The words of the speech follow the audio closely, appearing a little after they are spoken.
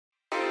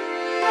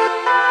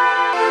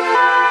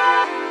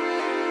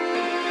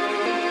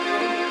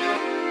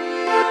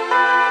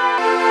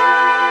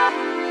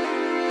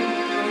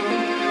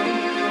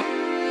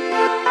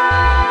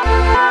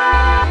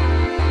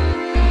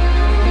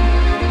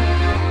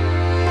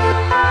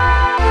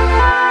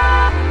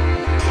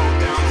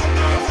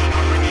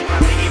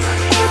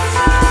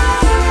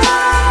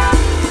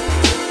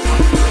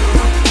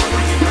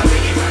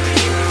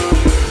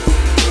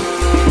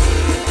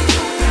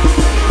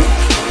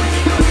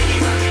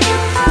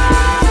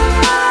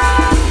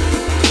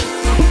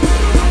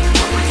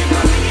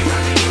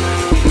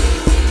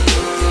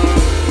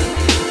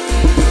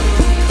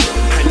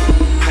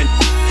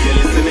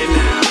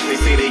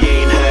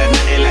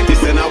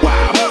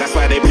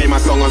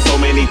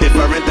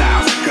different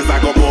styles, cause I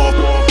got more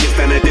gifts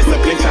than a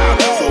disciplined child.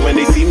 So when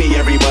they see me,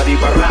 everybody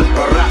barack.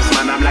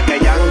 Man, I'm like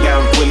a young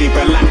gun, fully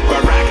barack.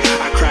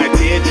 I cry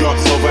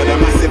teardrops over the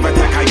massive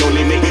attack. I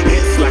only make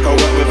hits like I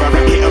work with a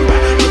racket and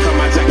back. Look at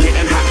my jacket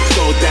and hat,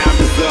 so down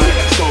to earth,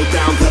 so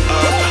down to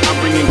earth. I'm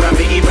bringing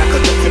gravity back,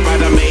 adopted by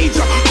the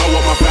major. I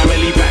want my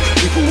family back.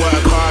 People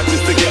work hard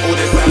just to get all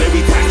their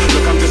salary tax.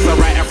 Look, I'm just a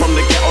writer from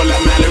the ghetto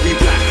like Mallory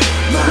Black.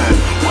 Man,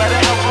 where the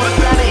hell's all the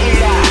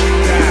sanity at?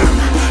 Damn,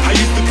 I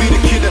used to be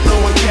the kid that no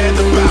one cared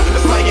about.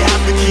 That's why you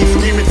have to keep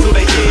screaming till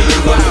they hear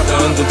you out. The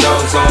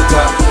underdogs on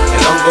top,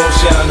 and I'm gon'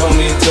 shine,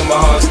 homie, until my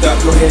heart stop.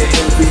 Go ahead,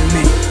 envy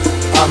me.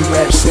 I'm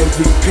Raps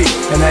MVP,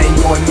 and I ain't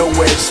going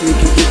nowhere, so you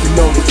can get to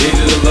know me.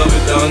 Either to love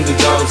it, the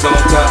underdogs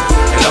on top,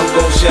 and I'm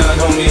gon' shine,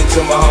 homie,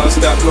 until my heart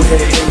stop. Go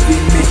ahead,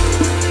 envy me.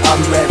 I'm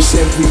Raps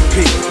MVP,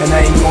 and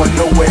I ain't going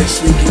nowhere,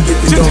 so you can get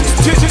to know me.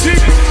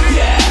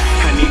 Yeah,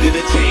 I needed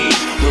a change.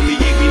 When we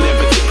ate, we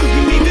never took, cause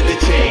we needed a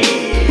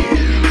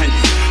change.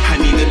 I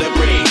needed a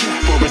break.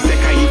 For a sec,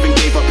 I even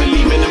gave up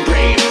believing and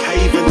praying.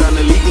 I even done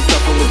illegal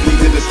stuff and was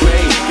bleeding astray.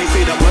 They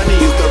say that money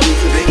is the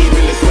root of the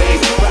evilest ways.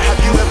 But have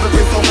you ever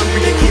been so hungry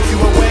it keeps you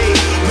awake?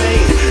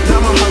 Mate, now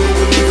I'm hungry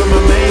with leaving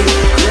my main.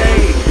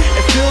 Great,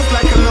 it feels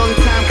like a long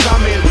time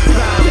coming.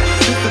 Plan,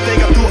 since the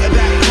day I thought of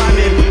that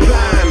cunning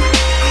plan.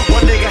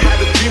 One day I had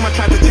a dream, I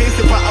tried to chase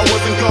it, but I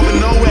wasn't going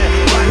nowhere.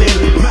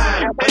 Running,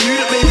 man, I knew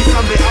that maybe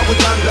someday I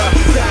would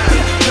understand.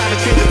 Trying to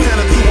change a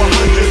 10 to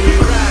 100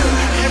 grand.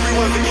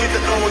 Everyone's a kid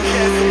that no one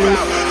cares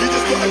about. You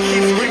just gotta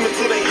keep screaming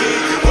till they hear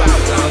you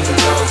out. The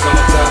underdogs on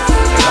top,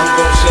 and I'm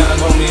gon' shine,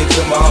 homie,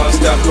 until my heart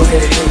stop. Go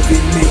ahead, envy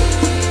me.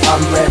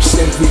 I'm Raps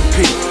MVP,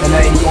 and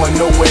I ain't going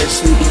nowhere,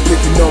 so you can get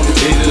to know me.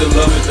 Either to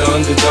love it, the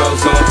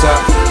underdogs on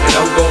top, and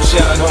I'm gon'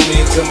 shine,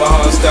 homie, until my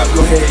heart stop.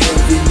 Go ahead,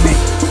 envy me.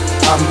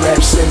 I'm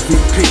Raps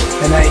MVP,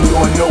 and I ain't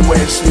going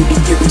nowhere, so you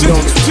can get to know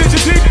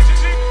me.